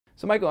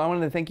So Michael, I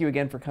wanted to thank you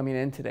again for coming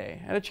in today.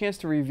 I had a chance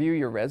to review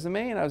your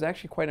resume and I was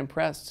actually quite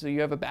impressed. So you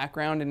have a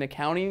background in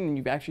accounting and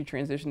you've actually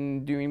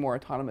transitioned doing more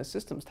autonomous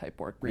systems type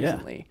work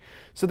recently. Yeah.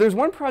 So there's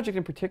one project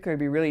in particular I'd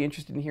be really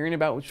interested in hearing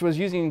about, which was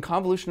using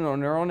convolutional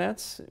neural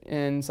nets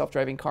in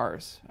self-driving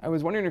cars. I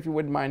was wondering if you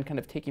wouldn't mind kind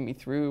of taking me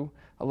through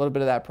a little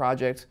bit of that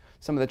project,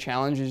 some of the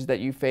challenges that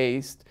you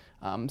faced,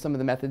 some of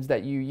the methods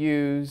that you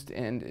used,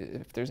 and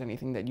if there's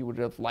anything that you would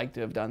have liked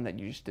to have done that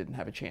you just didn't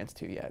have a chance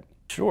to yet.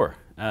 Sure.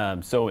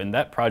 So in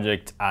that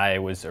project, I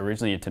was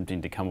originally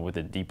attempting to come up with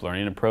a deep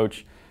learning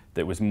approach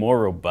that was more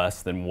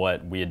robust than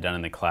what we had done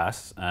in the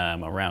class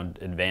around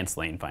advanced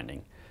lane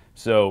finding.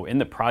 So in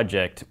the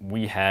project,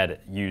 we had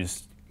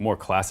used more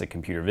classic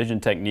computer vision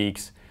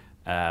techniques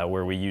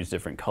where we used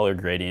different color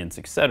gradients,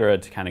 etc.,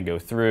 to kind of go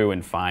through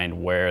and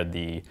find where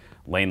the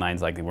lane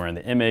lines likely were in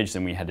the image.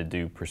 Then we had to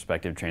do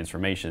perspective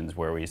transformations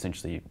where we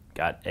essentially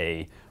got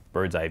a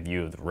bird's eye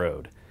view of the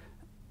road.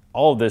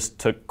 All of this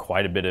took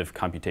quite a bit of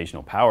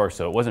computational power,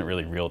 so it wasn't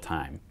really real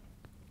time.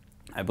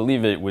 I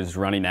believe it was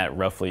running at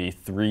roughly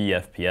 3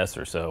 FPS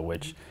or so,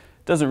 which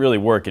doesn't really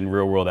work in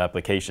real-world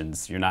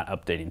applications. You're not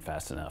updating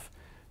fast enough.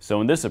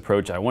 So in this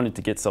approach, I wanted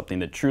to get something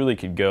that truly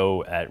could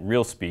go at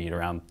real speed,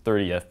 around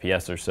 30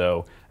 FPS or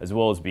so, as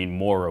well as being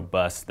more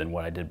robust than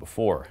what I did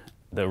before.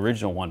 The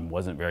original one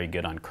wasn't very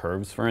good on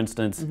curves, for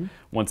instance.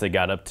 Once they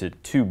got up to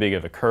too big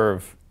of a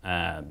curve,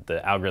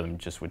 the algorithm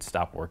just would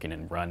stop working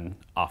and run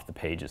off the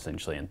page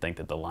essentially and think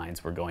that the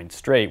lines were going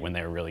straight when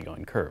they were really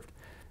going curved.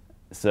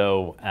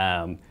 So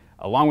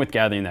along with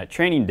gathering that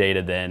training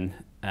data then,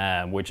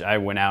 which I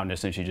went out and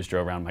essentially just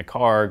drove around my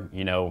car,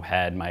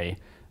 had my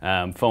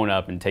phone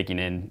up and taking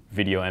in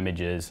video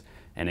images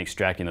and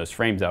extracting those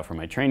frames out from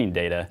my training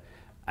data,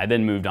 I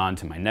then moved on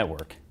to my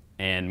network.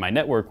 And my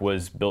network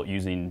was built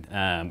using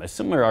a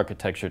similar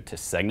architecture to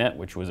SegNet,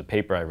 which was a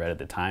paper I read at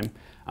the time.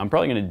 I'm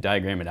probably going to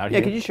diagram it out here.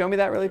 Yeah, could you show me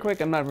that really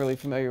quick? I'm not really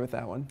familiar with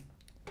that one.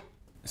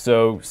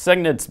 So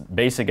SegNet's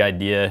basic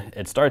idea,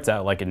 it starts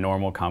out like a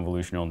normal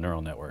convolutional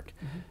neural network.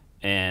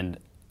 And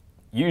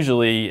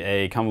usually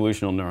a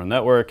convolutional neural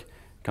network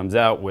comes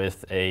out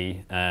with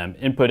a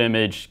input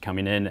image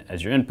coming in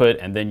as your input,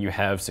 and then you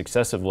have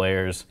successive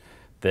layers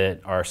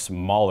that are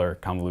smaller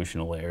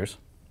convolutional layers.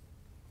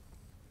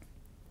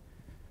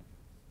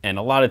 And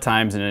a lot of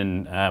times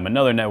in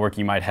another network,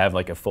 you might have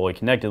like a fully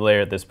connected layer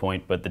at this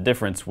point, but the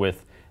difference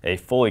with a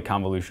fully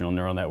convolutional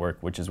neural network,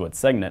 which is what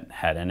SegNet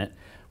had in it,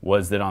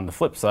 was that on the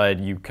flip side,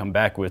 you come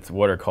back with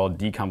what are called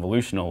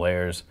deconvolutional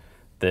layers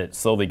that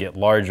slowly get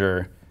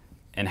larger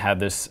and have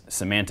this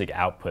semantic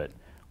output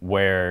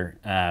where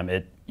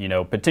it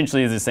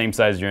potentially is the same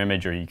size as your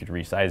image, or you could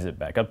resize it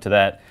back up to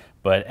that,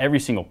 but every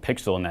single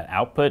pixel in that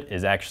output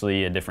is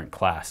actually a different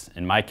class.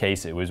 In my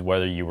case, it was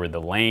whether you were the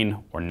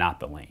lane or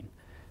not the lane.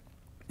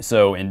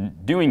 So in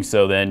doing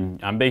so then,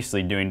 I'm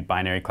basically doing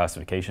binary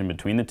classification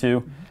between the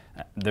two.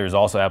 There's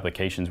also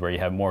applications where you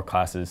have more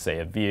classes, say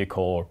a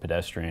vehicle or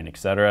pedestrian,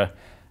 etc.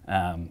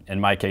 In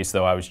my case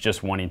though, I was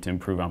just wanting to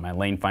improve on my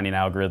lane finding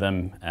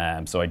algorithm,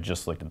 so I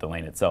just looked at the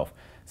lane itself.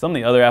 Some of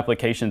the other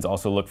applications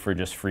also look for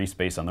just free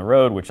space on the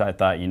road, which I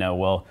thought,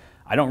 well,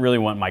 I don't really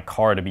want my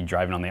car to be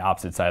driving on the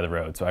opposite side of the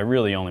road, so I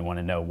really only want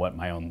to know what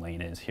my own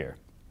lane is here.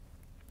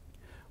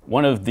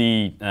 One of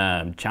the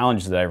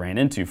challenges that I ran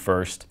into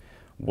first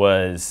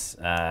was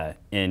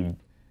in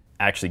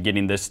actually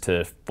getting this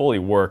to fully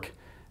work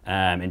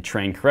and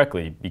train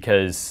correctly,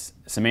 because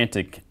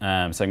semantic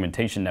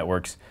segmentation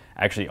networks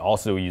actually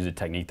also use a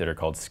technique that are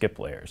called skip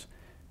layers.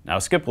 Now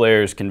skip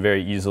layers can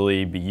very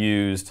easily be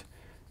used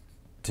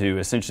to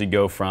essentially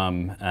go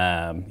from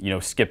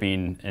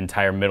skipping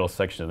entire middle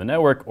section of the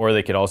network, or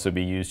they could also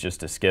be used just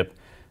to skip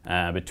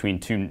between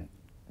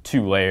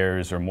two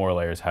layers or more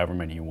layers, however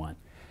many you want.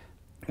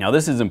 Now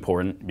this is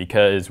important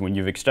because when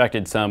you've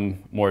extracted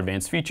some more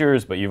advanced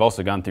features, but you've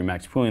also gone through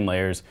max pooling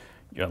layers,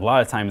 you're a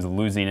lot of times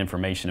losing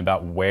information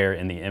about where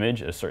in the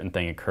image a certain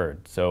thing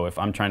occurred. So if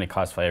I'm trying to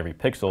classify every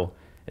pixel,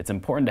 it's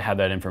important to have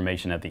that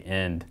information at the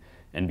end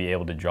and be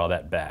able to draw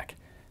that back.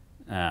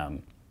 Now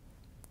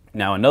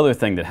another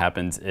thing that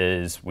happens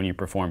is when you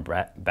perform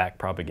back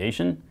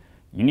propagation,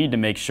 you need to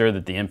make sure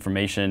that the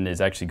information is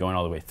actually going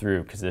all the way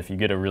through, because if you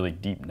get a really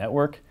deep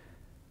network,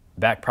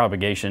 back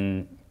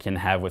propagation can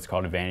have what's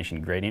called a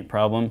vanishing gradient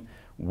problem,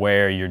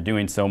 where you're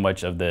doing so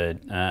much of the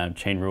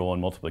chain rule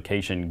and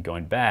multiplication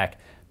going back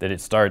that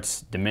it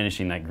starts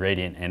diminishing that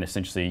gradient, and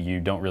essentially you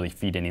don't really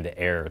feed any of the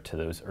error to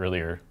those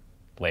earlier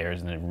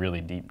layers in a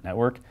really deep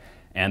network.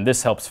 And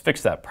this helps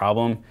fix that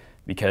problem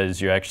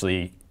because you're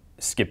actually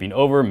skipping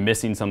over,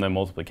 missing some of the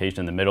multiplication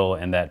in the middle,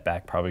 and that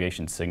back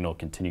propagation signal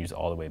continues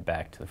all the way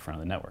back to the front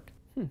of the network.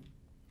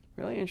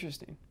 Really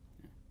interesting.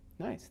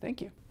 Nice,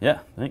 thank you. Yeah,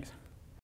 thanks.